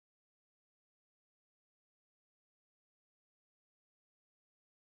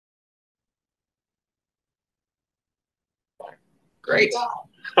Great.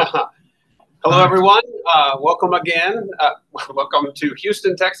 Hello, everyone. Welcome again. Welcome to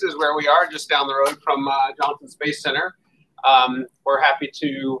Houston, Texas, where we are just down the road from Johnson Space Center. We're happy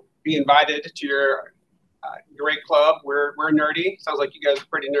to be invited to your great club. We're nerdy. Sounds like you guys are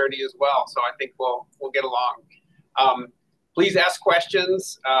pretty nerdy as well, so I think we'll get along. Please ask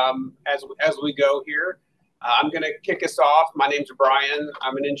questions as we go here. I'm going to kick us off. My name's Bryan.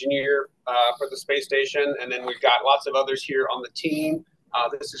 I'm an engineer for the space station, and then we've got lots of others here on the team.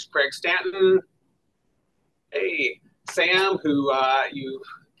 This is Craig Stanton. Hey, Sam, who you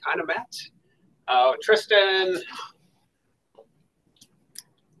kind of met. Tristan.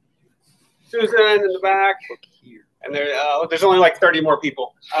 Susan in the back. And there's only like 30 more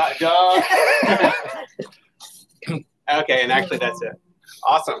people. Doug. Okay, and actually that's it.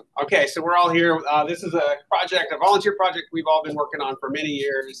 Awesome. Okay, so we're all here. This is a project, a volunteer project we've all been working on for many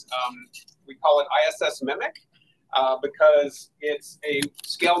years. We call it ISS Mimic because it's a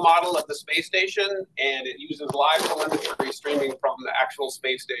scale model of the space station, and it uses live telemetry streaming from the actual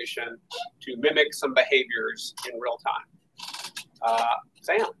space station to mimic some behaviors in real time.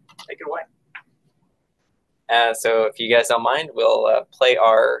 Sam, take it away. So if you guys don't mind, we'll play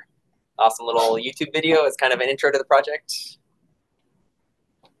our awesome little YouTube video as kind of an intro to the project.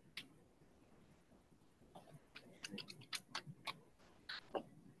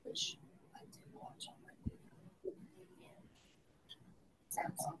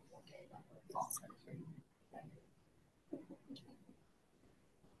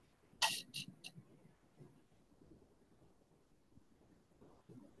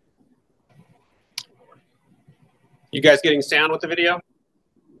 You guys getting sound with the video?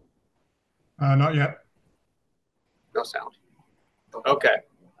 Not yet. No sound. Okay.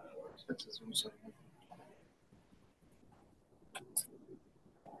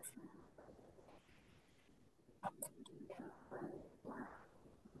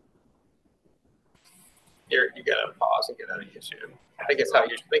 Here, you gotta pause and get out of YouTube. I think it's how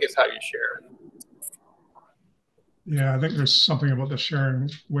you share. Yeah, I think there's something about the sharing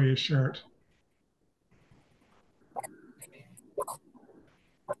way you share it.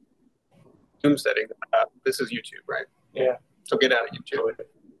 Zoom setting. This is YouTube, right? Yeah. So get out of YouTube. Okay.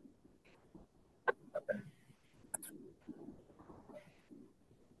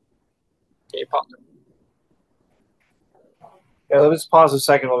 Can you pause it? Yeah, let's pause a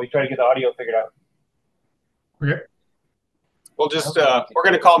second while we try to get the audio figured out. Okay. We'll just we're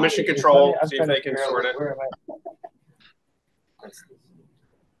going to call mission control, see if they can sort it. Where am I?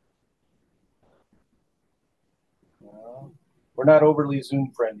 We're not overly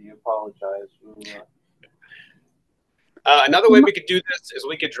Zoom friendly. Apologize. Another way we could do this is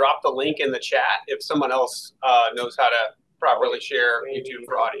we could drop the link in the chat if someone else knows how to properly share YouTube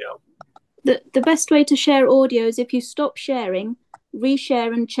for audio. The best way to share audio is if you stop sharing,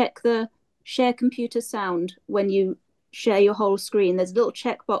 reshare and check the share computer sound when you share your whole screen. There's a little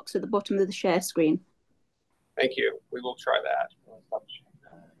checkbox at the bottom of the share screen. Thank you. We will try that.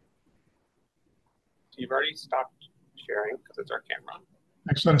 You've already stopped sharing because it's our camera.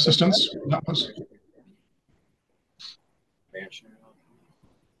 Excellent assistance. That was.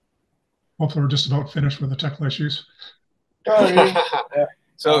 Hopefully, we're just about finished with the technical issues.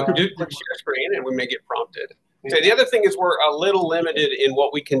 So do share screen, and we may get prompted. So the other thing is we're a little limited in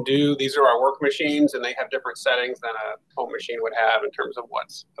what we can do. These are our work machines, and they have different settings than a home machine would have in terms of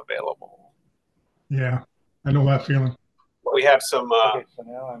what's available. Yeah, I know that feeling. We have some. Okay, so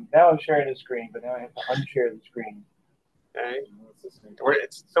now I'm sharing the screen, but now I have to unshare the screen. Okay.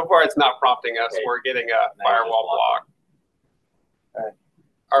 So far, it's not prompting us. Okay. We're getting a firewall block.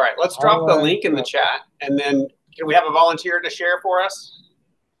 All right. Let's drop the link in the chat, and then can we have a volunteer to share for us?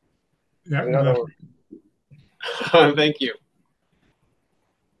 Yeah. Thank you.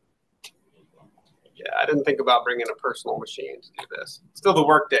 Yeah, I didn't think about bringing a personal machine to do this. Still the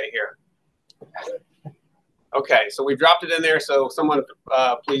work day here. Okay, so we dropped it in there. So someone,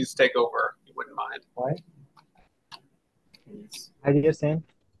 please take over, if you wouldn't mind. Why? Hi, dear Sam.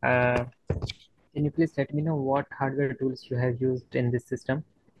 Can you please let me know what hardware tools you have used in this system?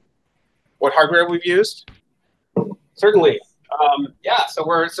 What hardware we've used? Certainly. Yeah, so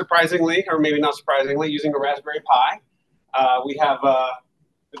we're surprisingly, or maybe not surprisingly, using a Raspberry Pi. We have the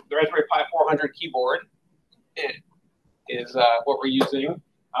Raspberry Pi 400 keyboard. It is what we're using.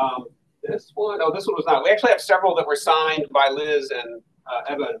 This one was not. We actually have several that were signed by Liz and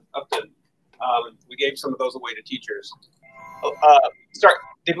Evan Upton. We gave some of those away to teachers.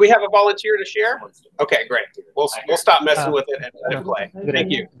 Did we have a volunteer to share? Okay, great. We'll stop messing with it and play.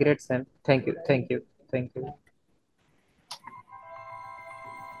 Thank you. Great, Sam. Thank you. Thank you. Thank you.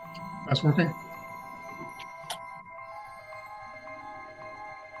 That's working.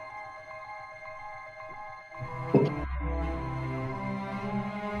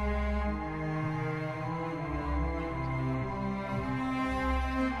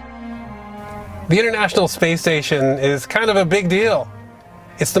 The International Space Station is kind of a big deal.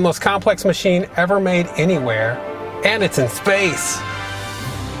 It's the most complex machine ever made anywhere, and it's in space.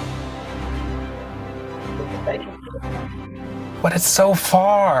 But it's so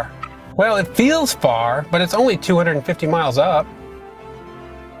far. Well, it feels far, but it's only 250 miles up.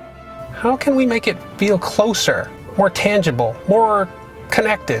 How can we make it feel closer, more tangible, more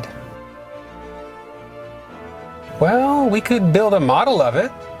connected? Well, we could build a model of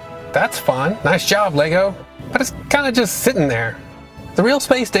it. That's fun. Nice job, Lego. But it's kind of just sitting there. The real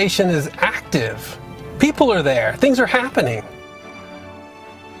space station is active. People are there. Things are happening.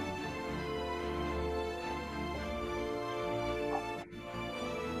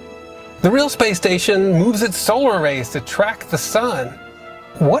 The real space station moves its solar arrays to track the sun.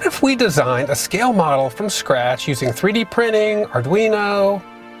 What if we designed a scale model from scratch using 3D printing, Arduino,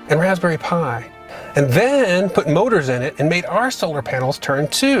 and Raspberry Pi, and then put motors in it and made our solar panels turn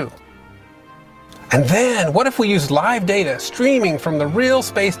too? And then what if we used live data streaming from the real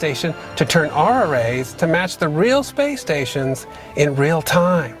space station to turn our arrays to match the real space stations in real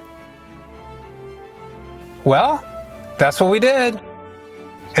time? Well, that's what we did.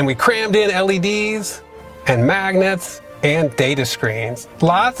 And we crammed in LEDs and magnets and data screens.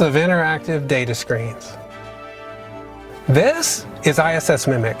 Lots of interactive data screens. This is ISS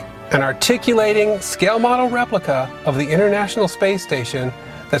Mimic, an articulating scale model replica of the International Space Station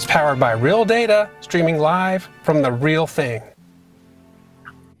that's powered by real data streaming live from the real thing.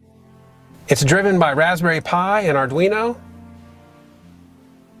 It's driven by Raspberry Pi and Arduino.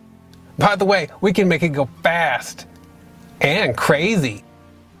 By the way, we can make it go fast and crazy.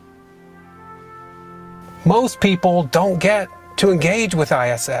 Most people don't get to engage with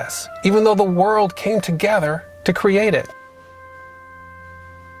ISS, even though the world came together to create it.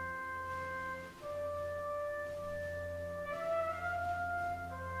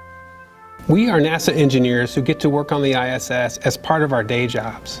 We are NASA engineers who get to work on the ISS as part of our day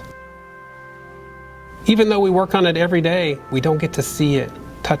jobs. Even though we work on it every day, we don't get to see it,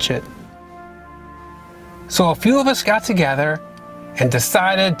 touch it. So a few of us got together and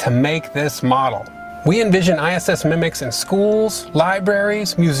decided to make this model. We envision ISS Mimics in schools,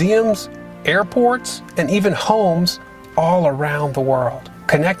 libraries, museums, airports, and even homes all around the world,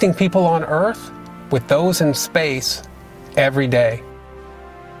 connecting people on Earth with those in space every day.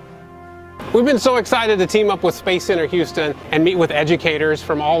 We've been so excited to team up with Space Center Houston and meet with educators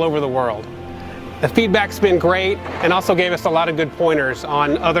from all over the world. The feedback's been great and also gave us a lot of good pointers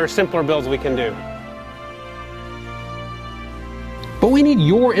on other simpler builds we can do. But we need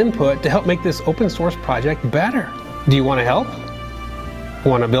your input to help make this open source project better. Do you want to help?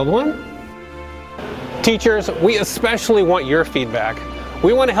 Want to build one? Teachers, we especially want your feedback.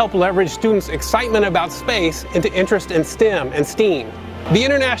 We want to help leverage students' excitement about space into interest in STEM and STEAM. The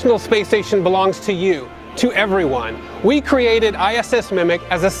International Space Station belongs to you, to everyone. We created ISS Mimic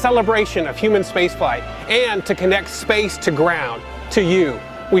as a celebration of human spaceflight and to connect space to ground, to you.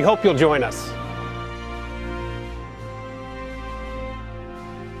 We hope you'll join us.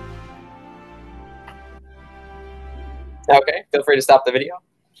 Okay, feel free to stop the video.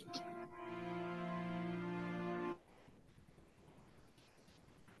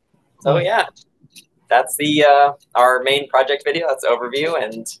 So yeah, that's the our main project video. That's the overview,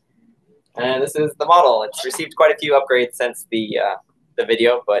 and this is the model. It's received quite a few upgrades since the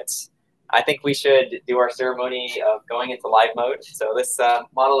video, but I think we should do our ceremony of going into live mode. So this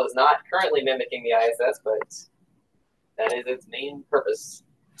model is not currently mimicking the ISS, but that is its main purpose.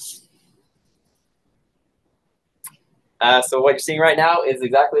 So what you're seeing right now is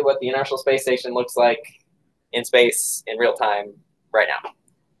exactly what the International Space Station looks like in space in real time right now.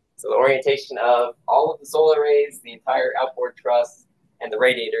 So the orientation of all of the solar arrays, the entire outboard truss, and the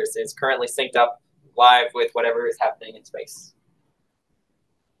radiators is currently synced up live with whatever is happening in space.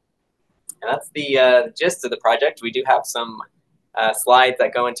 And that's the gist of the project. We do have some slides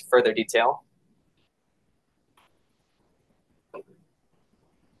that go into further detail.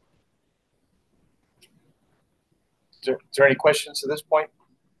 Is there any questions at this point?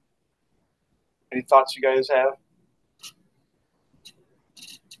 Any thoughts you guys have?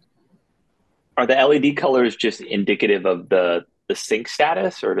 Are the LED colors just indicative of the sync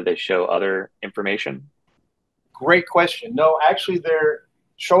status, or do they show other information? Great question. No, actually, they're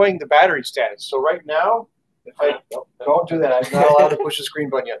showing the battery status. So right now, if I don't do that, I'm not allowed to push the screen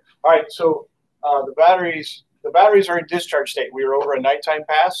button yet. All right, so the batteries are in discharge state. We are over a nighttime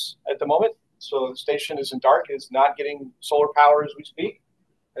pass at the moment, so the station isn't dark. It's not getting solar power as we speak,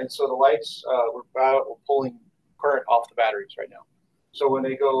 and so the lights we're pulling current off the batteries right now. So when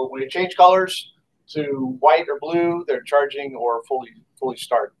they change colors to white or blue, they're charging or fully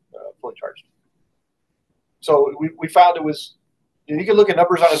charged. So we found it was, you can look at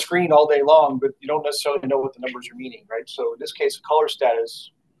numbers on a screen all day long, but you don't necessarily know what the numbers are meaning, right? So in this case, color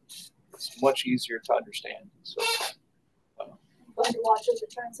status is much easier to understand. So Fun to watch as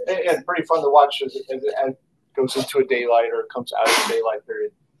it transitions. and pretty fun to watch as it goes into a daylight or comes out of the daylight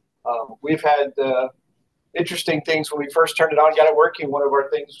period. We've had interesting things when we first turned it on, got it working. One of our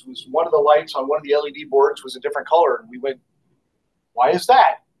things was one of the lights on one of the LED boards was a different color, and we went, "Why is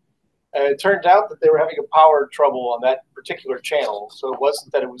that?" And it turned out that they were having a power trouble on that particular channel. So it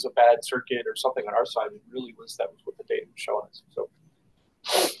wasn't that it was a bad circuit or something on our side. It really was that was what the data was showing us. So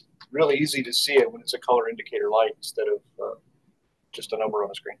really easy to see it when it's a color indicator light instead of just a number on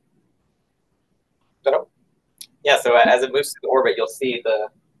a screen. Is that help? Yeah, so as it moves through the orbit, you'll see the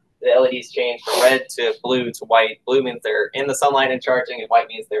LEDs change from red to blue to white. Blue means they're in the sunlight and charging, and white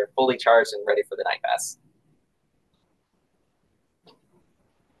means they're fully charged and ready for the night pass.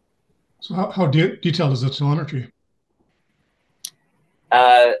 So how detailed is the telemetry?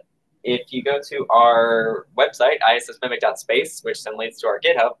 If you go to our website, issmimic.space, which then leads to our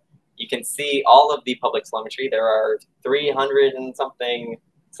GitHub, you can see all of the public telemetry. There are 300 and something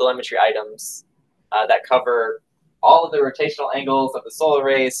telemetry items that cover all of the rotational angles of the solar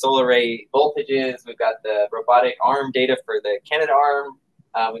ray voltages. We've got the robotic arm data for the Canadarm.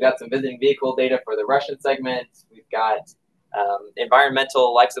 We've got some visiting vehicle data for the Russian segment. We've got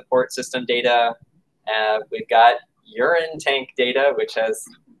environmental life support system data. We've got urine tank data, which has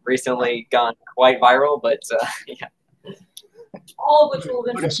recently gone quite viral, but yeah. All of which will What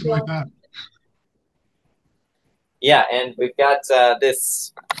eventually is something like that? Yeah, and we've got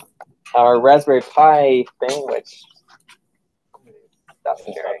our Raspberry Pi thing, which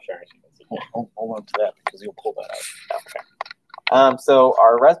Hold on to that because you'll pull that out. Okay. So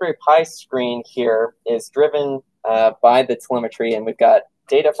our Raspberry Pi screen here is driven by the telemetry, and we've got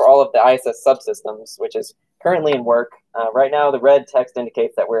data for all of the ISS subsystems, which is currently in work. Right now, the red text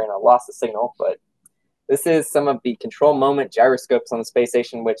indicates that we're in a loss of signal, but this is some of the control moment gyroscopes on the space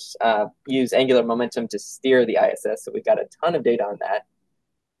station, which use angular momentum to steer the ISS. So we've got a ton of data on that.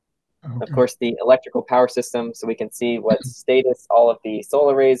 Okay. Of course, the electrical power system, so we can see what status all of the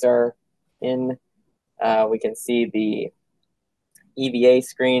solar rays are in. We can see the EVA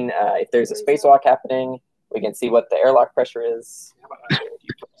screen. If there's a spacewalk happening, we can see what the airlock pressure is.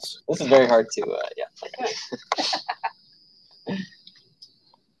 This is very hard to, yeah.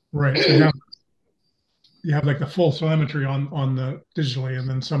 Right. So you have like the full telemetry on the digitally, and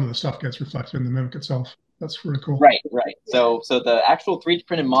then some of the stuff gets reflected in the Mimic itself. That's really cool. Right. So the actual 3D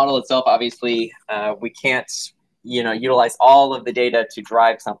printed model itself, obviously, we can't, utilize all of the data to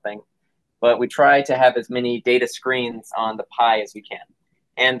drive something, but we try to have as many data screens on the Pi as we can.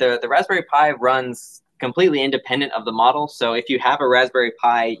 And the Raspberry Pi runs completely independent of the model. So if you have a Raspberry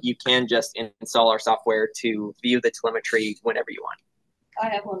Pi, you can just install our software to view the telemetry whenever you want.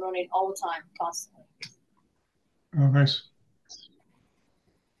 I have one running all the time, constantly. Oh, nice.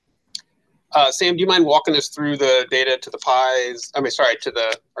 Sam, do you mind walking us through the data to the Pis? I mean, sorry, to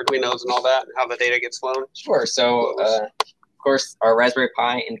the Arduinos and all that, and how the data gets flown? Sure. So, of course, our Raspberry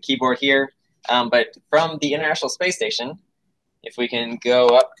Pi and keyboard here. But from the International Space Station, if we can go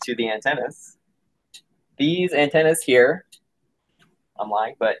up to the antennas, these antennas here, I'm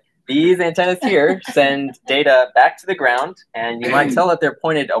lying, but these antennas here send data back to the ground, and you might tell that they're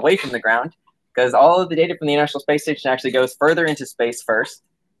pointed away from the ground because all of the data from the International Space Station actually goes further into space first.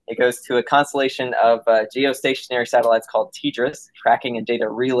 It goes to a constellation of geostationary satellites called TDRS, Tracking and Data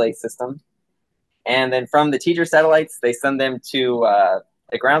Relay System. And then from the TDRS satellites, they send them to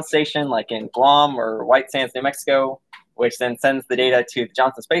a ground station like in Guam or White Sands, New Mexico, which then sends the data to the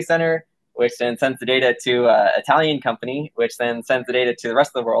Johnson Space Center, which then sends the data to an Italian company, which then sends the data to the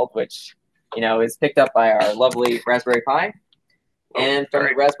rest of the world, which is picked up by our lovely Raspberry Pi. And from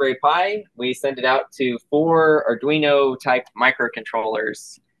the Raspberry Pi, we send it out to 4 Arduino-type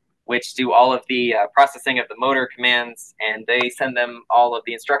microcontrollers, which do all of the processing of the motor commands, and they send them all of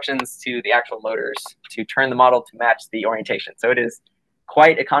the instructions to the actual motors to turn the model to match the orientation. So it is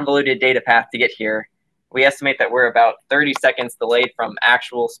quite a convoluted data path to get here. We estimate that we're about 30 seconds delayed from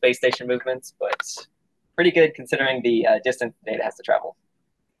actual space station movements, but pretty good considering the distance the data has to travel.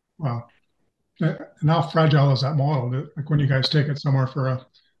 Wow. And how fragile is that model? Like when you guys take it somewhere for a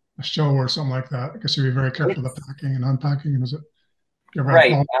show or something like that, I guess you'd be very careful with the packing and unpacking. And is it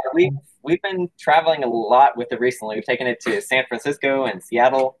right? We've been traveling a lot with it recently. We've taken it to San Francisco and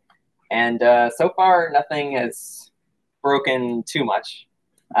Seattle, and so far nothing has broken too much.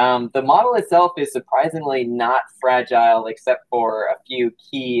 The model itself is surprisingly not fragile, except for a few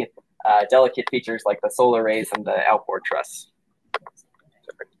key delicate features like the solar rays and the outboard truss.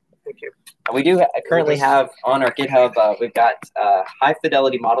 Thank you. We do currently have on our GitHub, we've got high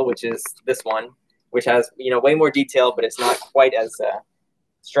fidelity model, which is this one, which has way more detail, but it's not quite as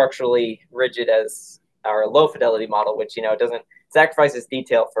structurally rigid as our low fidelity model, which doesn't sacrifices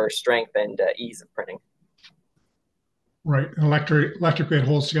detail for strength and ease of printing. Right, electrically it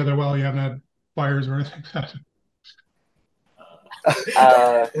holds together well. You haven't had fires or anything like that.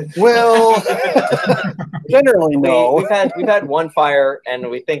 Well, generally no. We've had one fire, and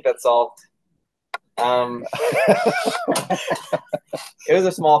we think that's solved. It was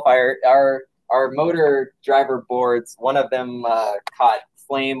a small fire. Our motor driver boards, one of them caught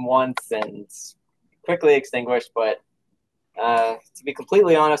flame once and quickly extinguished. But to be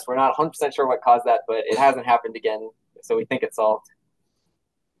completely honest, we're not 100% sure what caused that, but it hasn't happened again. So we think it's solved.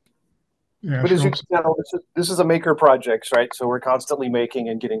 Yeah, but as you can tell, this is a maker project, right? So we're constantly making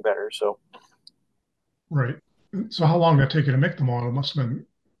and getting better. So, right. So how long did it take you to make the model? It must have been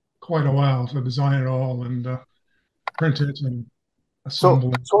quite a while to design it all and print it and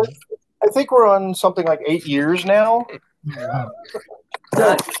assemble it. So I think we're on something like 8 years now. Wow.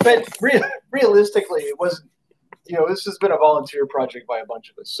 But realistically, it wasn't. This has been a volunteer project by a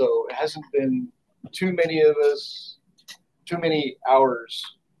bunch of us, so it hasn't been too many of us, too many hours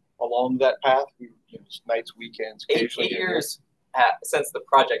along that path. Nights, weekends, occasionally. 8 years since the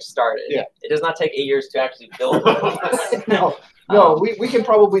project started. Yeah. It does not take 8 years to actually build one. No, we can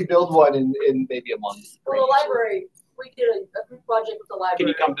probably build one in maybe a month. For the library, we did a group project with the library. Can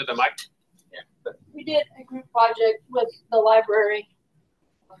you come to the mic? Yeah. We did a group project with the library.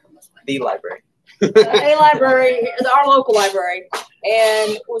 The library. A library, our local library,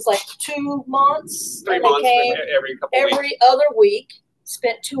 and it was like 2 months. 3 and months, they came every couple weeks. every other week,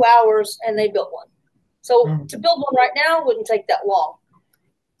 spent 2 hours, and they built one. So to build one right now wouldn't take that long.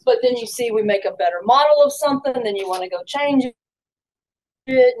 But then you see we make a better model of something, then you want to go change it,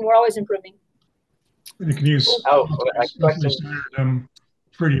 and we're always improving. And you can use 3D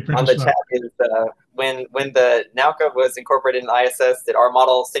printer on the stuff. chat is when the Nauka was incorporated in ISS, did our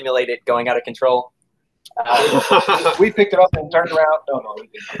model simulate it going out of control? We picked it up and turned around. No, we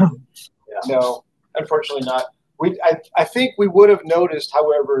didn't. Yeah. No, unfortunately not. I think we would have noticed,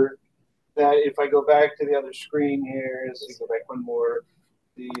 however, that if I go back to the other screen here, let's see, go back one more.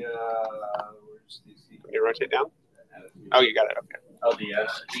 Where's the? Can you rotate down? Oh, you got it. Okay. Oh, the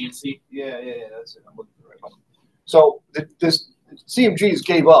DNC. Yeah, that's it. I'm looking for the right one. So this CMGs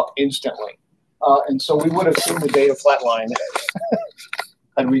gave up instantly, and so we would have seen the data flatline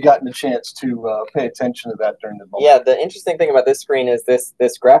had we gotten a chance to pay attention to that during the moment. Yeah, the interesting thing about this screen is this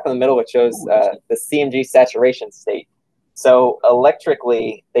graph in the middle, which shows the CMG saturation state. So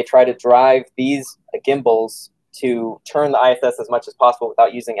electrically, they try to drive these gimbals to turn the ISS as much as possible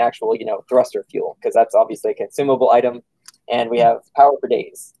without using actual, thruster fuel, because that's obviously a consumable item, and we have power for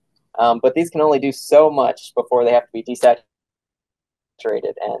days. But these can only do so much before they have to be desaturated.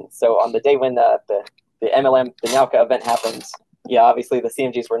 And so on the day when the MLM, the Nauka event happens, yeah, obviously the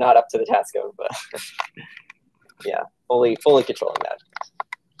CMGs were not up to the task of, yeah, fully controlling that.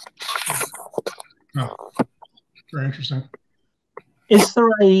 Oh, very interesting. Is there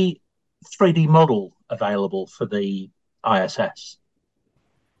a 3D model available for the ISS?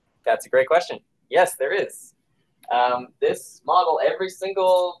 That's a great question. Yes, there is. This model, every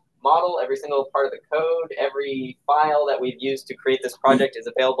single part of the code, every file that we've used to create this project is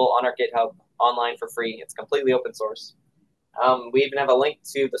available on our GitHub online for free. It's completely open source. We even have a link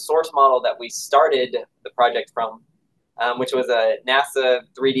to the source model that we started the project from, which was a NASA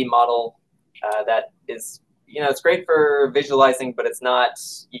 3D model that is, it's great for visualizing, but it's not,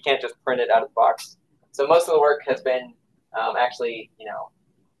 you can't just print it out of the box. So most of the work has been actually,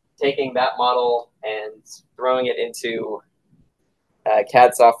 taking that model and throwing it into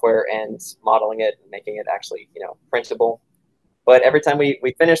CAD software and modeling it and making it actually, printable. But every time we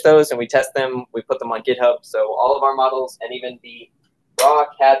finish those and we test them, we put them on GitHub. So all of our models and even the raw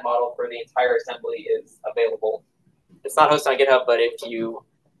CAD model for the entire assembly is available. It's not hosted on GitHub, but if you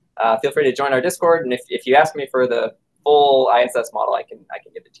feel free to join our Discord, and if you ask me for the full ISS model, I can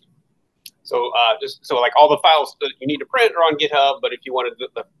give it to you. So like all the files that you need to print are on GitHub, but if you wanted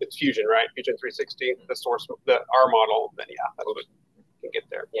it's Fusion, right? Fusion 360, the source, our model, then yeah, you can get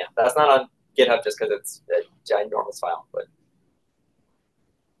there. Yeah, that's not on GitHub just because it's a ginormous file, but.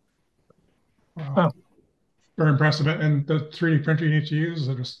 Wow. Very impressive. And the 3D printer you need to use, is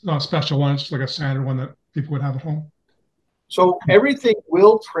it not a special one, it's just like a standard one that people would have at home? So everything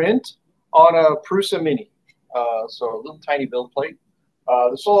will print on a Prusa Mini, so a little tiny build plate.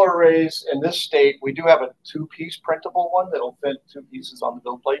 The solar arrays in this state, we do have a 2-piece printable one that will fit 2 pieces on the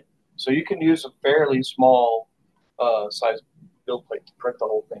build plate. So you can use a fairly small size build plate to print the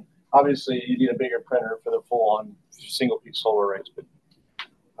whole thing. Obviously, you need a bigger printer for the full-on single-piece solar arrays. But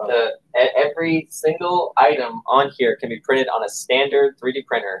every single item on here can be printed on a standard 3D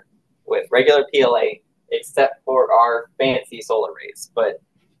printer with regular PLA, except for our fancy solar arrays. But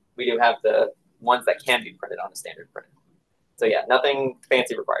we do have the ones that can be printed on a standard printer. So yeah, nothing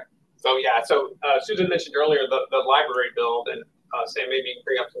fancy required. So yeah, so Susan mentioned earlier the library build, and Sam, maybe you can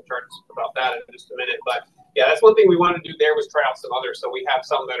bring up some charts about that in just a minute. But yeah, that's one thing we wanted to do there was try out some others. So we have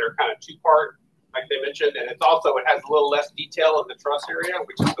some that are kind of two-part, like they mentioned, and it's also, it has a little less detail in the truss area,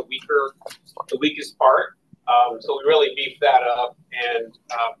 which is the weakest part. So we really beefed that up, and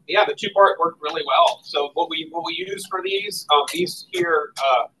yeah, the two-part worked really well. So what we use for these here,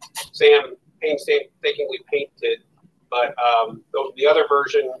 Sam painstakingly painted, but the other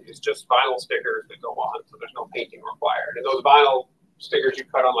version is just vinyl stickers that go on, so there's no painting required. And those vinyl stickers you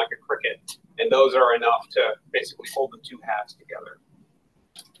cut on like a Cricut, and those are enough to basically hold the two halves together.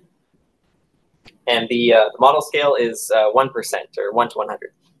 And the model scale is 1% or 1 to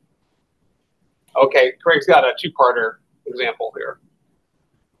 100. Okay, Craig's got a two-parter example here.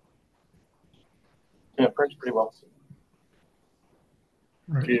 Yeah, it prints pretty well.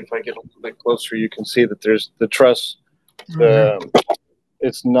 Right. If I get a little bit closer, you can see that there's the truss.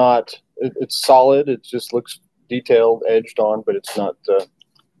 It's not. It's solid. It just looks detailed, edged on, but it's not that.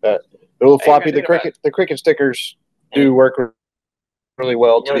 A little floppy. The Cricut stickers do work really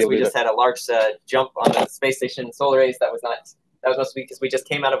well. Notice we just had a large jump on the space station solar arrays. That was mostly because we just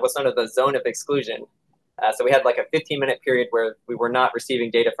came out of what's known as the zone of exclusion. So we had like a 15-minute period where we were not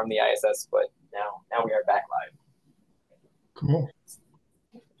receiving data from the ISS, but now we are back live. Cool.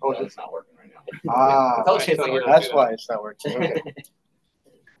 Oh, it's not working right now. That's why it's not working. Okay.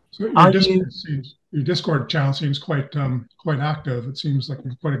 So your Discord channel seems quite active. It seems like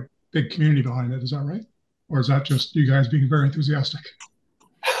there's quite a big community behind it. Is that right? Or is that just you guys being very enthusiastic?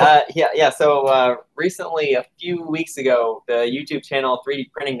 Yeah. So recently, a few weeks ago, the YouTube channel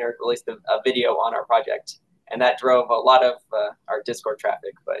 3D Printing Nerd released a video on our project, and that drove a lot of our Discord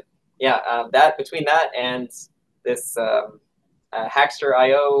traffic. But yeah, between that and this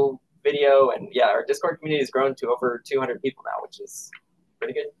Hackster.io video, and yeah, our Discord community has grown to over 200 people now, which is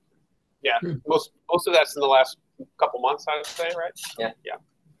pretty good. Yeah, most of that's in the last couple months, I would say, right? Yeah.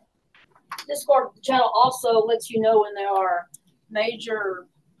 Discord channel also lets you know when there are major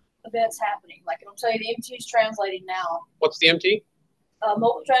events happening. Like it'll tell you the MT is translating now. What's the MT?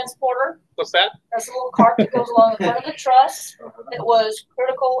 Mobile transporter. What's that? That's a little cart that goes along the front of the truss. It was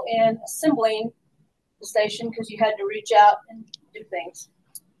critical in assembling the station because you had to reach out and do things.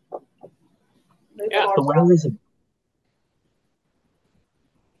 Yeah. So where is it?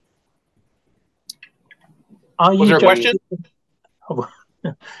 Was there a question? Oh,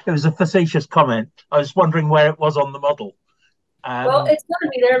 it was a facetious comment. I was wondering where it was on the model. Well, it's going to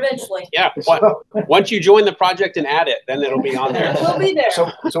be there eventually. Yeah. Once you join the project and add it, then it'll be on there. It will be there.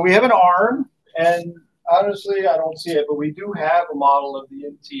 So we have an arm, and honestly, I don't see it, but we do have a model of the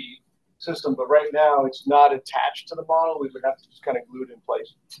MT system. But right now, it's not attached to the model. We would have to just kind of glue it in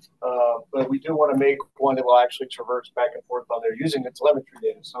place. But we do want to make one that will actually traverse back and forth on there using the telemetry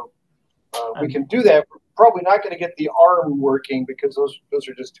data. So we can do that. We're probably not going to get the arm working because those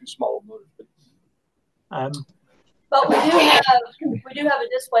are just too small motors. But we do have a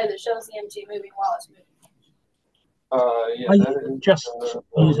display that shows the MT moving while it's moving. Are you just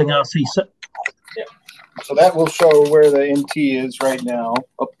using RC? Yeah. So that will show where the MT is right now.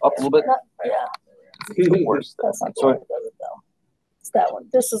 Up a little bit. Yeah. That's not the one that does it though. It's that one.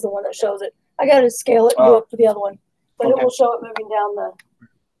 This is the one that shows it. I got to scale it and go up to the other one, but it will show it moving down the.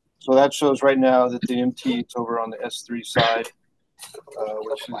 So that shows right now that the MT is over on the S3 side,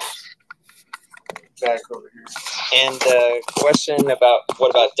 which is back over here. And a question about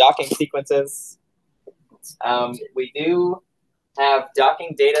what about docking sequences? We do have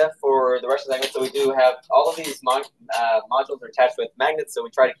docking data for the Russian segment, so we do have all of these modules are attached with magnets, so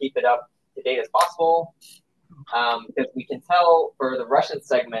we try to keep it up to date as possible because we can tell for the Russian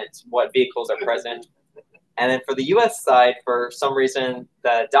segment what vehicles are present. And then for the US side, for some reason,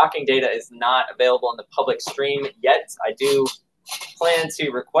 the docking data is not available in the public stream yet. I do plan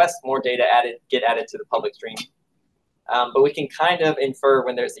to request more data get added to the public stream. But we can kind of infer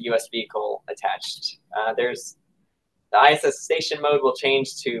when there's a US vehicle attached. There's the ISS station mode will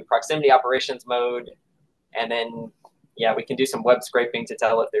change to proximity operations mode. And then, yeah, we can do some web scraping to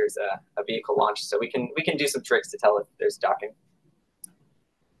tell if there's a vehicle launched. So we can do some tricks to tell if there's docking.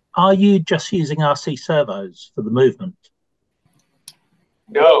 Are you just using RC servos for the movement?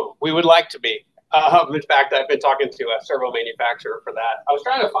 No, we would like to be. In fact, I've been talking to a servo manufacturer for that. I was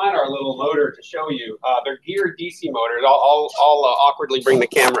trying to find our little motor to show you. They're geared DC motors. I'll awkwardly bring the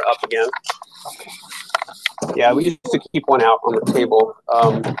camera up again. Yeah, we used to keep one out on the table.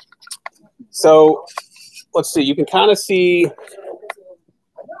 So let's see. You can kind of see.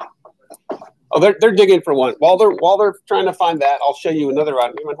 Oh, they're digging for one. While they're trying to find that, I'll show you another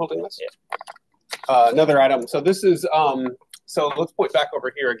item. You mind holding this? Yeah. Another item. So this is. So let's point back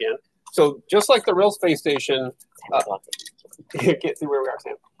over here again. So just like the real space station, can't see where we are,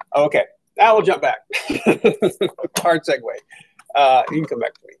 Sam. Oh, okay, now we'll jump back. Hard segue. You can come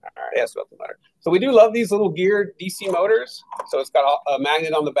back to me. All right, yes, doesn't matter. So we do love these little geared DC motors. So it's got a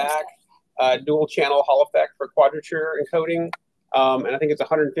magnet on the back, dual channel Hall effect for quadrature encoding, and I think it's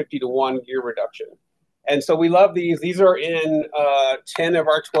 150 to 1 gear reduction. And so we love these. These are in 10 of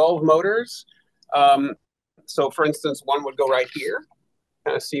our 12 motors. So for instance, one would go right here.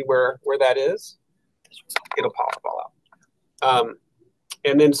 Kind of see where that is. It'll pop all out.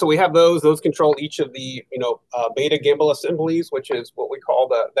 And then so we have those control each of the beta gimbal assemblies, which is what we call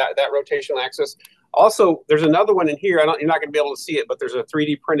that rotational axis. Also, there's another one in here. You're not going to be able to see it, but there's a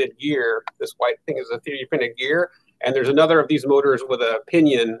 3D printed gear. This white thing is a 3D printed gear, and there's another of these motors with a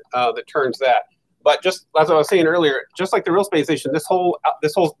pinion that turns that. But just as I was saying earlier, just like the real space station, this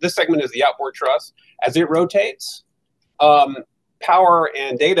segment is the outboard truss. As it rotates, power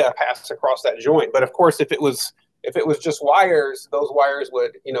and data pass across that joint. But of course, if it was just wires, those wires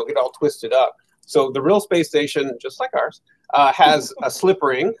would get all twisted up. So the real space station, just like ours, has a slip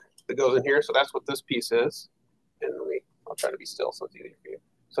ring that goes in here. So that's what this piece is. And I'll try to be still so it's easier for you.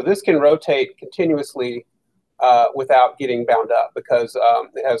 So this can rotate continuously without getting bound up because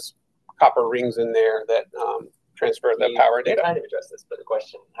it has copper rings in there that transfer the power and data. Kind of address this, but the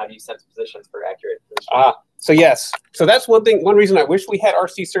question: how do you sense positions for accurate position? So yes, so that's one thing. One reason I wish we had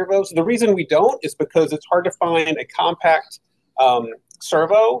RC servos. The reason we don't is because it's hard to find a compact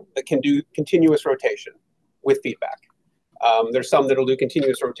servo that can do continuous rotation with feedback. There's some that'll do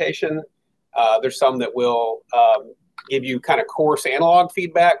continuous rotation. There's some that will give you kind of coarse analog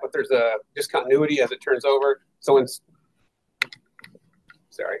feedback, but there's a discontinuity as it turns over. So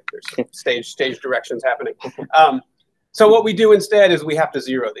sorry, there's stage directions happening. So what we do instead is we have to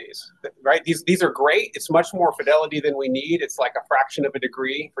zero these, right? These are great. It's much more fidelity than we need. It's like a fraction of a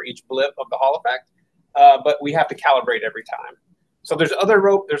degree for each blip of the Hall effect, but we have to calibrate every time. So there's other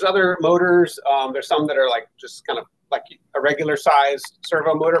motors. There's some that are like just kind of like a regular sized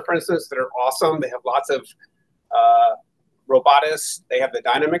servo motor, for instance, that are awesome. They have lots of robotics. They have the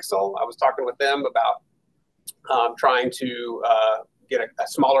Dynamixel. I was talking with them about trying to get a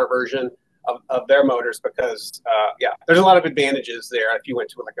smaller version of their motors because there's a lot of advantages there if you went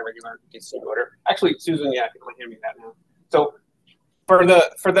to like a regular DC motor. Actually, Susan, if you want to hand me that now. So for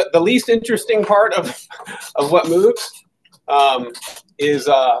the least interesting part of what moves are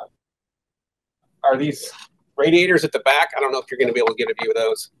these radiators at the back. I don't know if you're going to be able to get a view of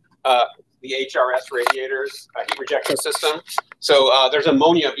those. The HRS radiators, heat rejection system. So there's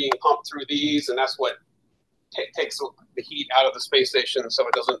ammonia being pumped through these, and that's what takes the heat out of the space station so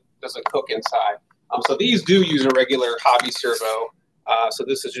it doesn't cook inside. So these do use a regular hobby servo. So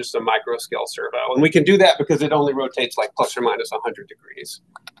this is just a micro scale servo. And we can do that because it only rotates like plus or minus 100 degrees.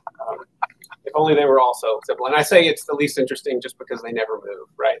 If only they were all so simple. And I say it's the least interesting just because they never move,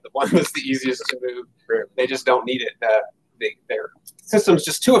 right? The one that's the easiest to move, they just don't need it. Their system's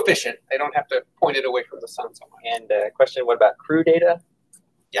just too efficient. They don't have to point it away from the sun so much. And question, what about crew data?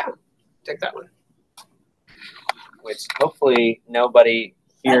 Yeah, take that one. Which hopefully nobody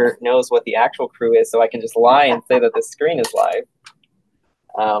here knows what the actual crew is, so I can just lie and say that the screen is live.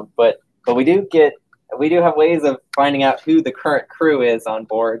 But we do have ways of finding out who the current crew is on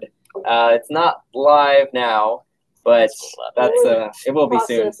board. It's not live now, but it will be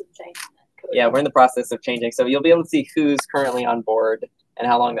soon. Yeah, we're in the process of changing, so you'll be able to see who's currently on board and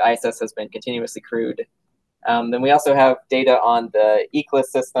how long the ISS has been continuously crewed. Then we also have data on the ECLIS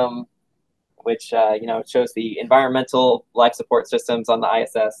system, which shows the environmental life support systems on the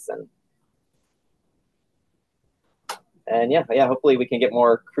ISS, and hopefully we can get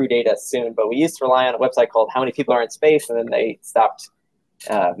more crew data soon. But we used to rely on a website called How Many People Are in Space, and then they stopped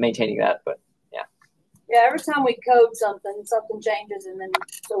maintaining that. But yeah, every time we code something changes, and then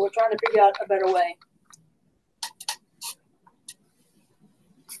so we're trying to figure out a better way.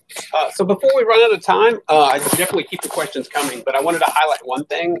 So before we run out of time, I definitely keep the questions coming, but I wanted to highlight one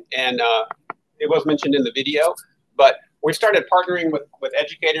thing, and it was mentioned in the video, but we started partnering with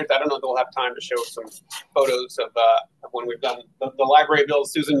educators. I don't know if they'll have time to show some photos of when we've done the library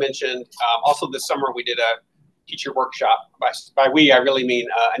build Susan mentioned. Also this summer we did a teacher workshop. By we, I really mean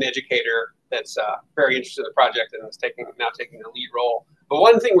an educator that's very interested in the project and is now taking the lead role. But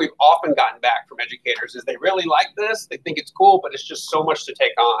one thing we've often gotten back from educators is they really like this. They think it's cool, but it's just so much to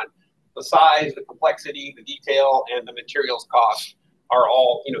take on. The size, the complexity, the detail, and the materials cost are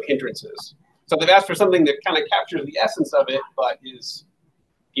all, hindrances. So they've asked for something that kind of captures the essence of it, but is,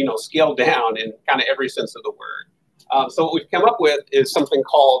 scaled down in kind of every sense of the word. So what we've come up with is something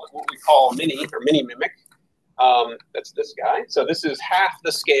called what we call Mini or Mini Mimic. That's this guy. So this is half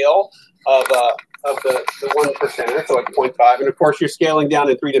the scale of the 1%, so like 0.5. And of course, you're scaling down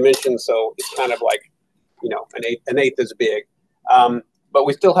in 3 dimensions, so it's kind of like, an eighth as big. But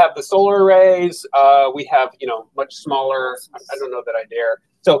we still have the solar arrays. We have, much smaller. I don't know that I dare.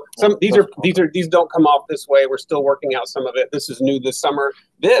 So these don't come off this way. We're still working out some of it. This is new this summer.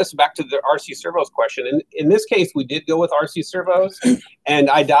 Back to the RC servos question. And in this case, we did go with RC servos,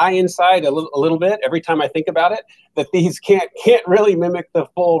 and I die inside a little bit every time I think about it. That these can't really mimic the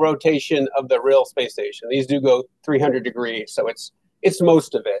full rotation of the real space station. These do go 300 degrees, so it's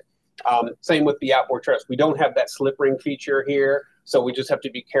most of it. Same with the outboard truss. We don't have that slip ring feature here, so we just have to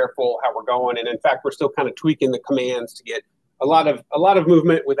be careful how we're going. And in fact, we're still kind of tweaking the commands to get a lot of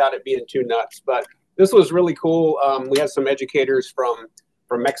movement without it being too nuts. But this was really cool. We had some educators from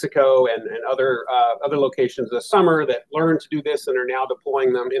Mexico and other locations this summer that learned to do this and are now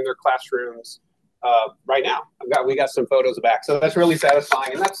deploying them in their classrooms right now. We got some photos back, so that's really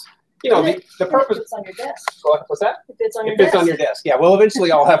satisfying. And that's the purpose. It's on your desk. What's that? It fits on your desk. It fits on your desk. Yeah. Well,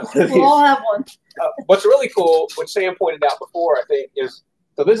 eventually I'll have one of these. We'll all have one. What's really cool, which Sam pointed out before, I think, is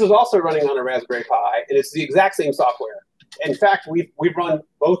so this is also running on a Raspberry Pi, and it's the exact same software. In fact, we've run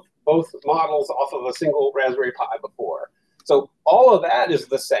both models off of a single Raspberry Pi before. So all of that is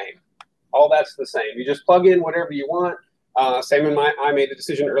the same. All that's the same. You just plug in whatever you want. Sam and I made a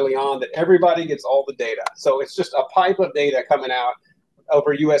decision early on that everybody gets all the data. So it's just a pipe of data coming out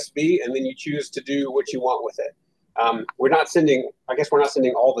over USB, and then you choose to do what you want with it. We're not sending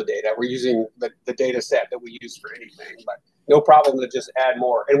all the data. We're using the data set that we use for anything, but no problem to just add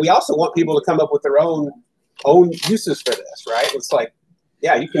more. And we also want people to come up with their own uses for this, right? It's like,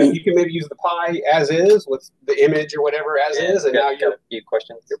 yeah, you can maybe use the Pi as is with the image or whatever as is, and now you're few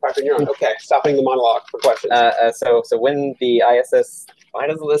questions. You're piping your own. Okay, stopping the monologue for questions. So when the ISS, why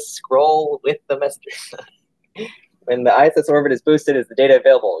does this scroll with the message? When the ISS orbit is boosted, is the data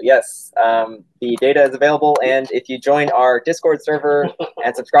available? Yes, the data is available, and if you join our Discord server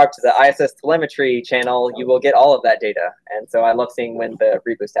and subscribe to the ISS telemetry channel, you will get all of that data. And so I love seeing when the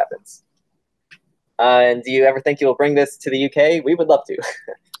reboost happens. And do you ever think you'll bring this to the UK? We would love to.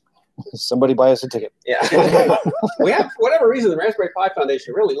 Somebody buy us a ticket. Yeah. We have, for whatever reason, the Raspberry Pi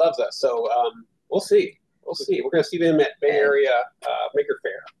Foundation really loves us. So we'll see. We'll see. We're going to see them at Bay Area Maker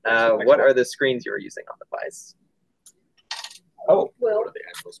Fair. What are the screens you're using on the Pis? Oh, well, what are the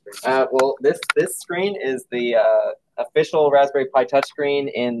actual screens? Well, this screen is the official Raspberry Pi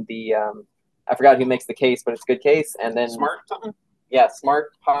touchscreen in the, I forgot who makes the case, but it's a good case. And then Smart something? Yeah,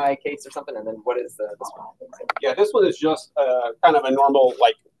 Smart Pi case or something. And then what is this one? Yeah, this one is just kind of a normal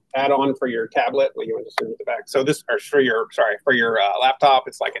add-on for your tablet. Well, you want to zoom at the back. So this, or for your laptop,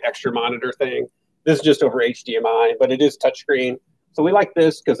 it's like an extra monitor thing. This is just over HDMI, but it is touchscreen. So we like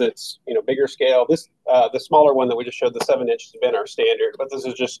this because it's bigger scale. This the smaller one that we just showed, the 7-inch, has been our standard, but this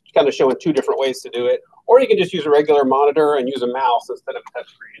is just kind of showing 2 different ways to do it. Or you can just use a regular monitor and use a mouse instead of a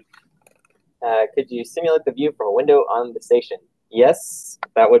touchscreen. Could you simulate the view from a window on the station? Yes,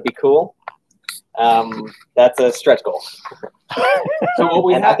 that would be cool. That's a stretch goal.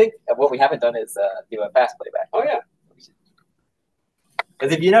 So I think what we haven't done is do a fast playback. Oh yeah.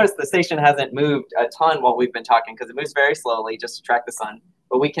 Because if you notice, the station hasn't moved a ton while we've been talking, because it moves very slowly just to track the sun.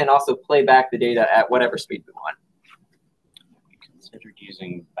 But we can also play back the data at whatever speed we want. We considered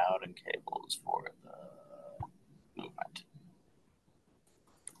using Bowden cables for the movement.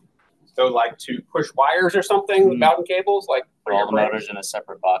 So to push wires or something with Bowden cables? For all the motors in a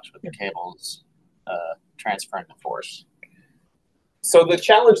separate box with the cables transferring the force. So the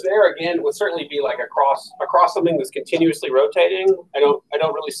challenge there again would certainly be across something that's continuously rotating. I don't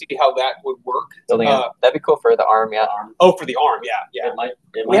really see how that would work. That'd be cool for the arm, yeah. Oh, for the arm, yeah.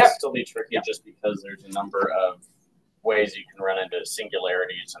 It might still be tricky just because there's a number of ways you can run into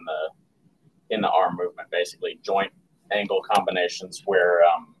singularities in the arm movement, basically joint angle combinations where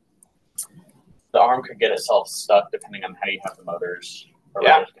the arm could get itself stuck depending on how you have the motors or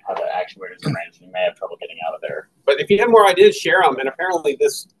how the actuators arranged. You may have trouble getting out of there. But if you have more ideas, share them. And apparently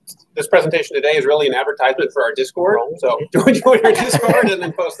this presentation today is really an advertisement for our Discord. So join our Discord and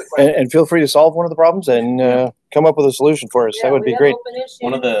then post the question. And feel free to solve one of the problems and come up with a solution for us. That would be great.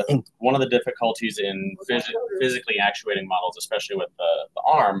 One of the difficulties in physically actuating models, especially with the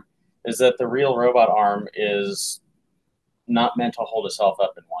arm, is that the real robot arm is not meant to hold itself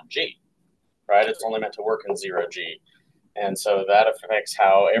up in 1G, right? It's only meant to work in 0G. And so that affects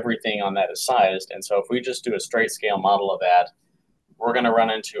how everything on that is sized. And so if we just do a straight scale model of that, we're going to run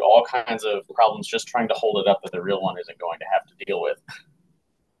into all kinds of problems just trying to hold it up that the real one isn't going to have to deal with.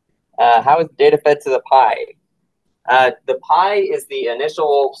 How is data fed to the Pi? The Pi is the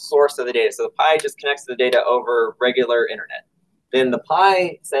initial source of the data. So the Pi just connects the data over regular internet. Then the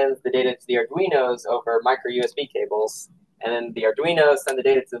Pi sends the data to the Arduinos over micro USB cables. And then the Arduinos send the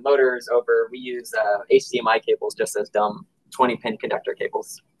data to the motors over, we use HDMI cables, just as dumb 20-pin conductor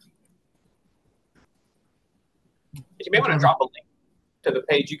cables. You may want to drop a link to the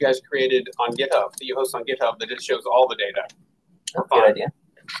page you guys created on GitHub, that you host on GitHub, that just shows all the data. Good idea.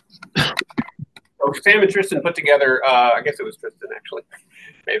 So Sam and Tristan put together, I guess it was Tristan actually,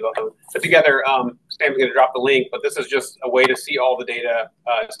 maybe they'll put together, Sam's going to drop the link, but this is just a way to see all the data.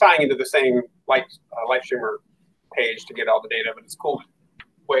 It's tying into the same live streamer page to get all the data, but it's a cool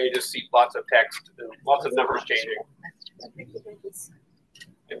way to see lots of text and lots of numbers changing.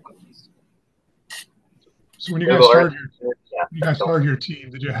 So when you guys started your team,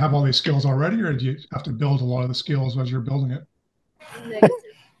 did you have all these skills already, or did you have to build a lot of the skills as you're building it?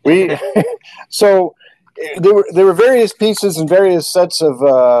 So there were various pieces and various sets of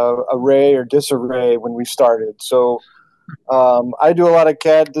array or disarray when we started. So I do a lot of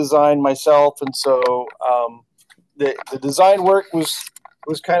CAD design myself, and so the design work was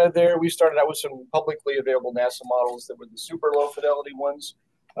kind of there. We started out with some publicly available NASA models that were the super low fidelity ones,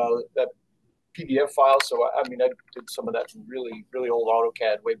 that PDF file. So I mean, I did some of that in really old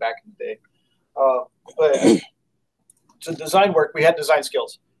AutoCAD way back in the day. But to design work, we had design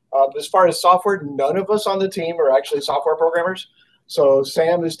skills. As far as software, none of us on the team are actually software programmers. So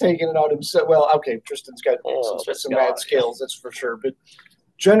Sam is taking it on himself. Well, okay, Tristan's got some bad skills, that's for sure. But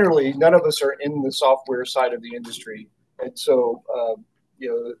generally, none of us are in the software side of the industry. And so,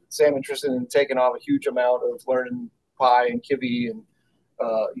 Sam and Tristan have taken off a huge amount of learning Pi and Kiwi and,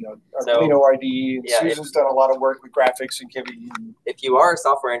 Arduino RD. And Susan's done a lot of work with graphics and Kiwi. And if you are a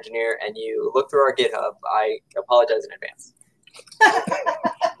software engineer and you look through our GitHub, I apologize in advance.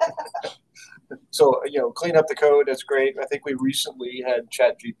 So, clean up the code. That's great. I think we recently had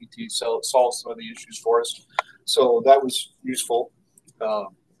ChatGPT solve some of the issues for us. So that was useful. But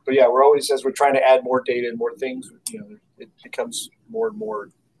yeah, we're always, as we're trying to add more data and more things, it becomes more and more.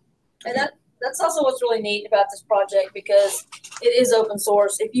 And that's also what's really neat about this project, because it is open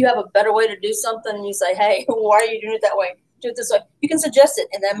source. If you have a better way to do something and you say, hey, why are you doing it that way? Do it this way. You can suggest it,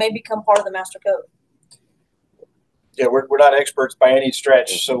 and that may become part of the master code. Yeah, we're not experts by any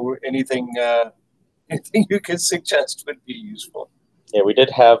stretch, so anything you can suggest would be useful. Yeah, we did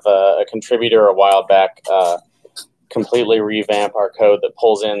have a contributor a while back completely revamp our code that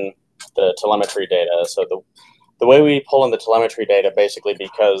pulls in the telemetry data. So the way we pull in the telemetry data, basically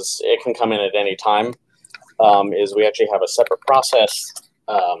because it can come in at any time, is we actually have a separate process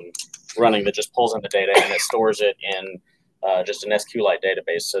running that just pulls in the data and it stores it in just an SQLite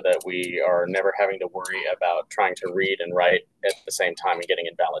database, so that we are never having to worry about trying to read and write at the same time and getting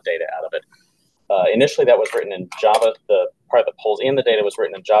invalid data out of it. Initially, that was written in Java. The part that pulls in the data was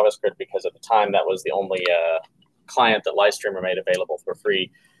written in JavaScript because at the time that was the only client that Livestreamer made available for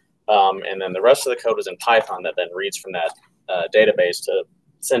free. And then the rest of the code was in Python that then reads from that database to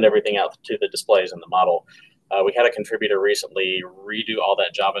send everything out to the displays in the model. We had a contributor recently redo all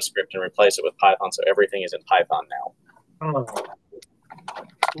that JavaScript and replace it with Python, so everything is in Python now. Oh.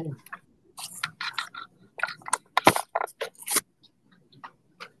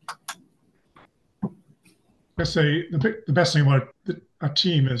 I say the best thing about a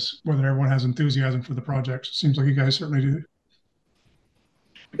team is whether everyone has enthusiasm for the project. It seems like you guys certainly do.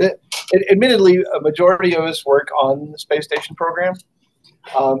 Admittedly, a majority of us work on the space station program,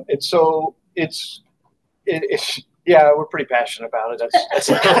 and so it's we're pretty passionate about it.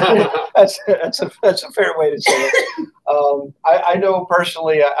 That's a fair way to say it. I know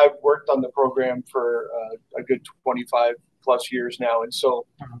personally, I've worked on the program for a good 25 plus years now, and so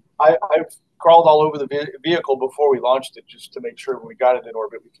I've crawled all over the vehicle before we launched it just to make sure when we got it in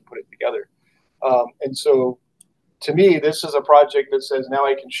orbit we can put it together. And so, to me, this is a project that says now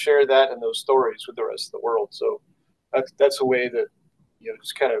I can share that and those stories with the rest of the world. So that's a way that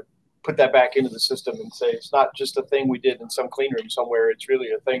just kind of put that back into the system and say it's not just a thing we did in some clean room somewhere. It's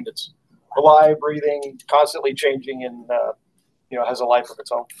really a thing that's alive, breathing, constantly changing, and has a life of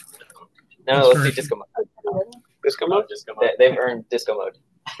its own. No, let's do disco mode. Disco mode? Disco mode. They've earned disco mode.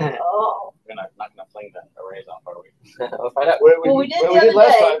 Oh. We're not going to fling the arrays off, are we? We'll find out. Well, we did the other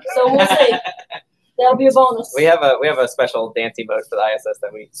day, so we'll see. That'll be a bonus. We have a special dancing mode for the ISS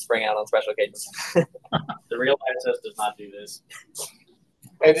that we bring out on special occasions. The real ISS does not do this.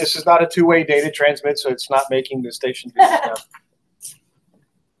 And this is not a two-way data transmit, so it's not making the station do it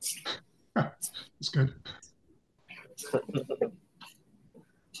now. That's good.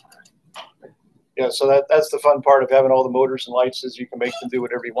 Yeah, so that's the fun part of having all the motors and lights is you can make them do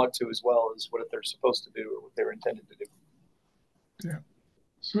whatever you want to as well as what they're supposed to do or what they're intended to do. Yeah.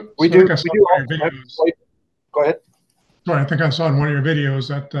 So, we so do. I We do go ahead. Sorry, I think I saw in one of your videos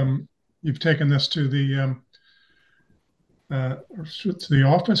that you've taken this to the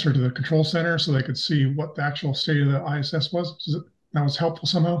office or to the control center so they could see what the actual state of the ISS was. That was helpful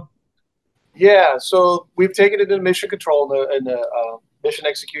somehow? Yeah, so we've taken it into mission control in the mission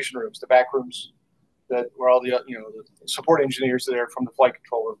execution rooms, the back rooms that where all the the support engineers are there from the flight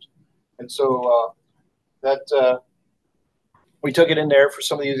control rooms, and so we took it in there for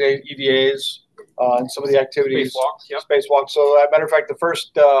some of these EVAs and some of the activities. Spacewalks, yep. Spacewalks. So, as a matter of fact, the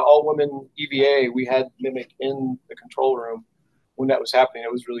first all-women EVA, we had Mimic in the control room when that was happening.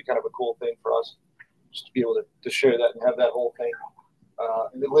 It was really kind of a cool thing for us just to be able to share that and have that whole thing.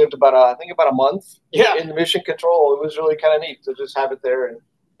 And it lived about I think about a month in the mission control. It was really kind of neat to just have it there. And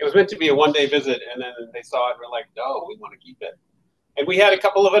it was meant to be a one-day visit, and then they saw it and were like, no, we want to keep it. And we had a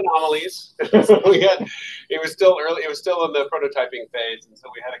couple of anomalies. So it was still early. It was still in the prototyping phase, and so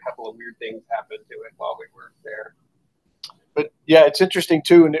we had a couple of weird things happen to it while we were there. But yeah, it's interesting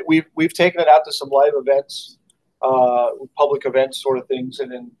too, and we've taken it out to some live events, public events, sort of things,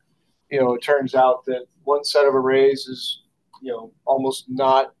 and then it turns out that one set of arrays is almost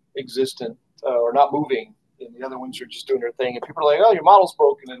not existent or not moving, and the other ones are just doing their thing. And people are like, "Oh, your model's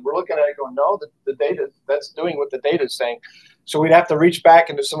broken," and we're looking at it going, "No, the data that's doing what the data is saying." So we'd have to reach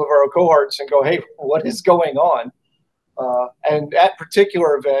back into some of our cohorts and go, "Hey, what is going on?" And at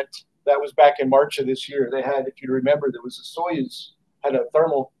particular event, that was back in March of this year, they had, if you remember, there was a Soyuz had a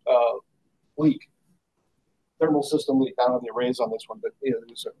thermal leak, thermal system leak. I don't have the arrays on this one, but it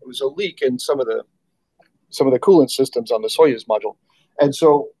was a leak in some of the coolant systems on the Soyuz module. And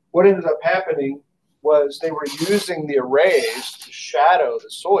so what ended up happening was they were using the arrays to shadow the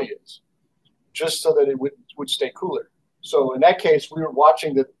Soyuz just so that it would stay cooler. So in that case, we were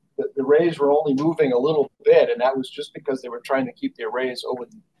watching the arrays were only moving a little bit, and that was just because they were trying to keep the arrays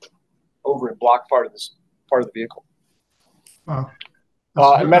over and block part of the vehicle. Wow.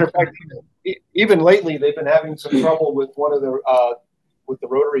 As a matter of fact, even lately they've been having some trouble with one of the with the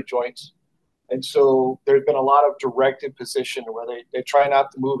rotary joints, and so there's been a lot of directed position where they try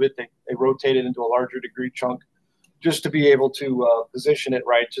not to move it. They rotate it into a larger degree chunk just to be able to position it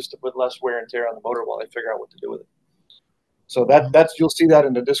right, just to put less wear and tear on the motor while they figure out what to do with it. So that's you'll see that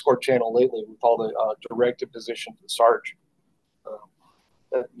in the Discord channel lately with all the directed position to the Sarge.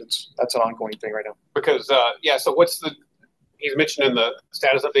 That's an ongoing thing right now. Because so he's mentioning the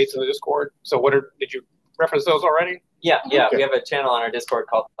status updates in the Discord. So did you reference those already? Yeah. Okay. We have a channel on our Discord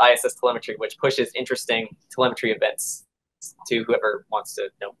called ISS Telemetry, which pushes interesting telemetry events to whoever wants to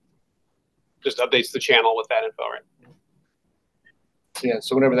know. Just updates the channel with that info, right? Yeah.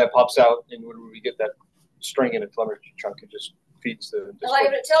 So whenever that pops out, and whenever we get that string in a telemetry chunk, it just feeds the Discord. Like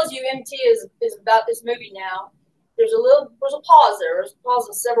if it tells you MT is about this movie now, there's a pause there. There's a pause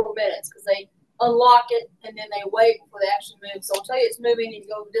of several minutes because they unlock it and then they wait before they actually move. So I'll tell you it's moving, and you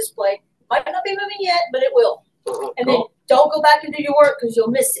go to display. Might not be moving yet, but it will. And then don't go back and do your work because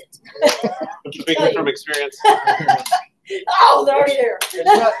you'll miss it. Speaking from experience. Oh, they're already there.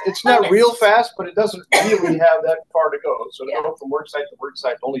 It's not real fast, but it doesn't really have that far to go. So to go from work site to work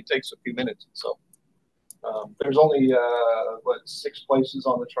site only takes a few minutes. So there's only 6 places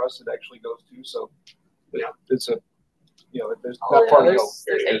on the truss it actually goes to. So it's there's not far to go.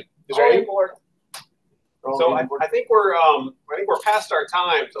 There's 8. Is there 8? So I think we're past our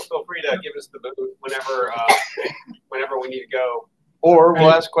time. So feel free to give us the boot whenever we need to go. Or we'll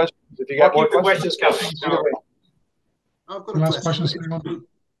ask questions if you got more questions coming. I've got a question.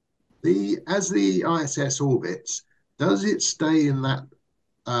 As the ISS orbits, does it stay in that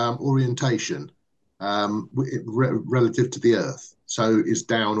orientation relative to the Earth? So is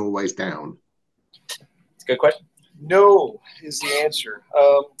down always down? It's a good question. No is the answer.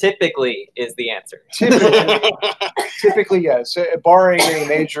 Typically is the answer. Typically, yes. Barring a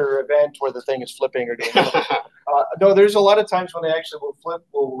major event where the thing is flipping or doing no, there's a lot of times when they actually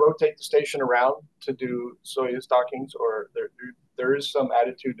will rotate the station around to do Soyuz dockings, or there is some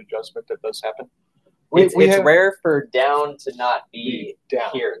attitude adjustment that does happen. It's rare for down to not be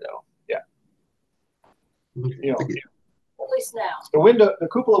down here, though. Yeah. At least now. The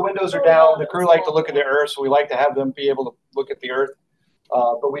cupola windows are down. The crew like to look at the Earth, so we like to have them be able to look at the Earth.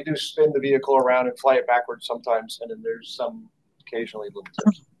 But we do spin the vehicle around and fly it backwards sometimes, and then there's some occasionally little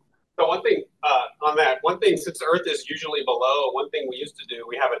tips. So one thing on that, since the Earth is usually below, one thing we used to do,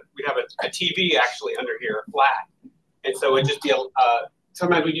 we have a TV actually under here, flat, and so it'd just be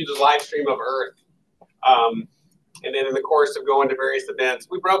sometimes we do the live stream of Earth, and then in the course of going to various events,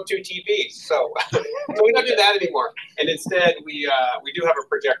 we broke 2 TVs, so we don't do that anymore. And instead, we do have a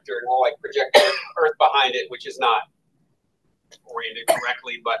projector, and we'll like project Earth behind it, which is not oriented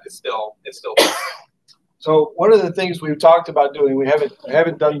correctly, but it's still. So one of the things we've talked about doing, we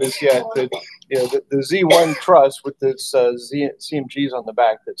haven't done this yet, but the Z1 truss with this CMGs on the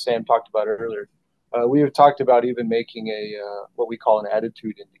back that Sam talked about earlier, we have talked about even making a what we call an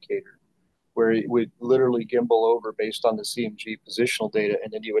attitude indicator, where it would literally gimbal over based on the CMG positional data,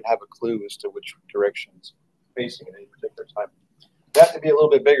 and then you would have a clue as to which direction it's facing at any particular time. That would be a little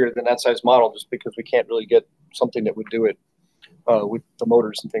bit bigger than that size model, just because we can't really get something that would do it with the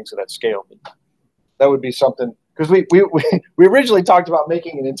motors and things of that scale. That would be something, because we originally talked about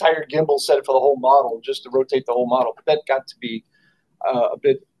making an entire gimbal set for the whole model, just to rotate the whole model, but that got to be a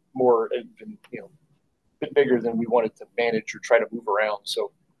bit more, a bit bigger than we wanted to manage or try to move around.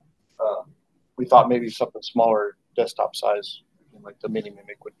 So we thought maybe something smaller, desktop size, like the Mini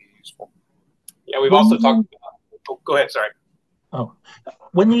Mimic, would be useful. Yeah, we've also talked about. Oh, go ahead. Sorry. Oh,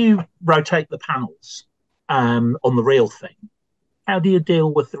 when you rotate the panels on the real thing, how do you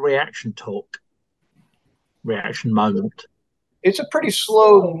deal with the reaction torque? Reaction moment. It's a pretty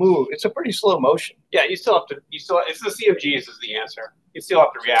slow move. It's a pretty slow motion. Yeah, you still have to. It's the CMGs is the answer. You still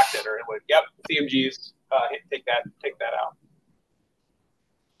have to react it, or it would. Yep, CMGs. Take that out.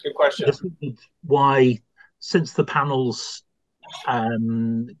 Good question. Why, since the panels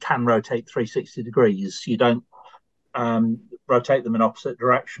can rotate 360 degrees, you don't rotate them in opposite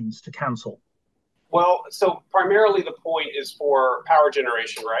directions to cancel? Well, so primarily the point is for power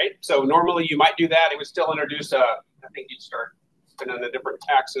generation, right? So normally you might do that. It would still introduce I think you'd start spinning a different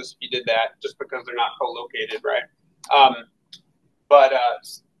axis if you did that, just because they're not co-located, right? But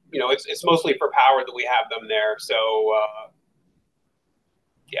it's mostly for power that we have them there. So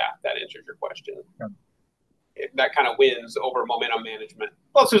yeah, that answers your question. Yeah. That kind of wins over momentum management.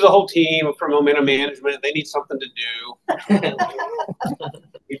 Plus, there's a whole team for momentum management. They need something to do.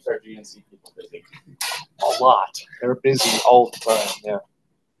 Keeps our GNC people busy. A lot. They're busy all the time.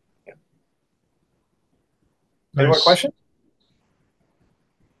 Yeah. Any more questions?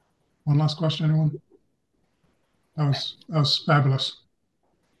 One last question, anyone? That was fabulous.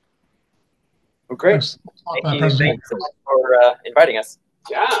 Well, great. Thank you so much for inviting us.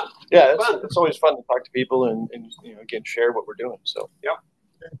 Yeah, it's always fun to talk to people and again share what we're doing. So yeah.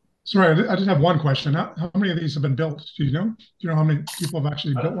 Sorry, I just have one question. How many of these have been built? Do you know? Do you know how many people have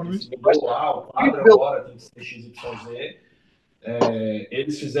actually built one of these? Agora tem XYZ.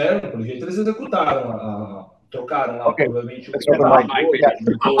 Eles fizeram, pelo jeito eles executaram, trocaram lá provavelmente.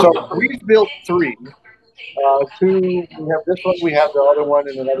 So we've built 3. 2, we have this one, we have the other one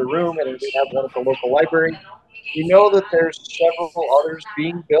in another room, and we have one at the local library. We know that there's several others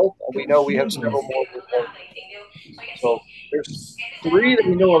being built, and we know we have several more. So there's 3 that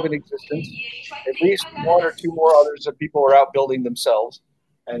we know of in existence. At least 1 or 2 more others that people are out building themselves,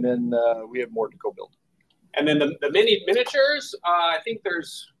 and then we have more to go build. And then the miniatures, I think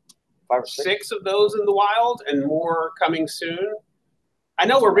there's 5 or 6 of those in the wild, and more coming soon. I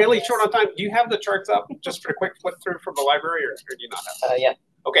know we're really short on time. Do you have the charts up just for a quick flip through from the library, or do you not have? Yeah.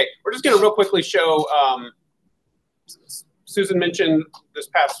 Okay, we're just going to real quickly show. Susan mentioned this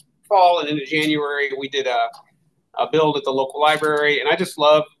past fall and into January we did a build at the local library, and I just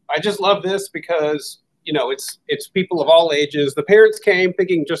love this because it's people of all ages. The parents came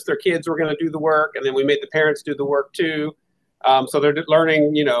thinking just their kids were going to do the work, and then we made the parents do the work too. So they're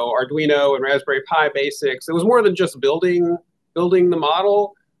learning Arduino and Raspberry Pi basics. It was more than just building the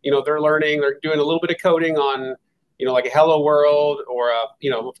model. They're learning. They're doing a little bit of coding on like a Hello World or a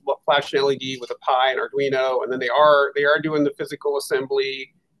flash LED with a Pi and Arduino, and then they are doing the physical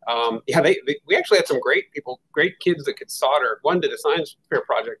assembly. We actually had some great kids that could solder. One did a science fair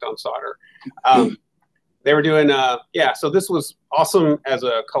project on solder. They were doing so this was awesome as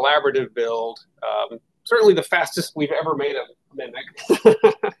a collaborative build. Certainly the fastest we've ever made a Mimic.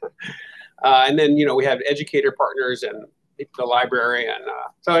 And then we had educator partners and the library, and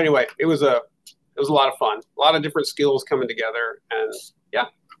so anyway, it was a lot of fun. A lot of different skills coming together, and yeah,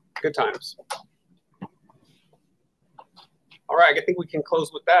 good times. All right, I think we can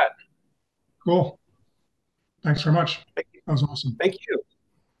close with that. Cool. Thanks very much. That was awesome. Thank you.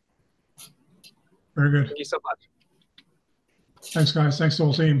 Very good. Thank you so much. Thanks, guys. Thanks to the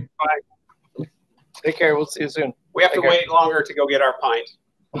whole team. Bye. Take care. We'll see you soon. We have to wait longer to go get our pint.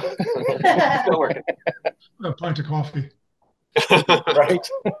 Still working. A pint of coffee. Right.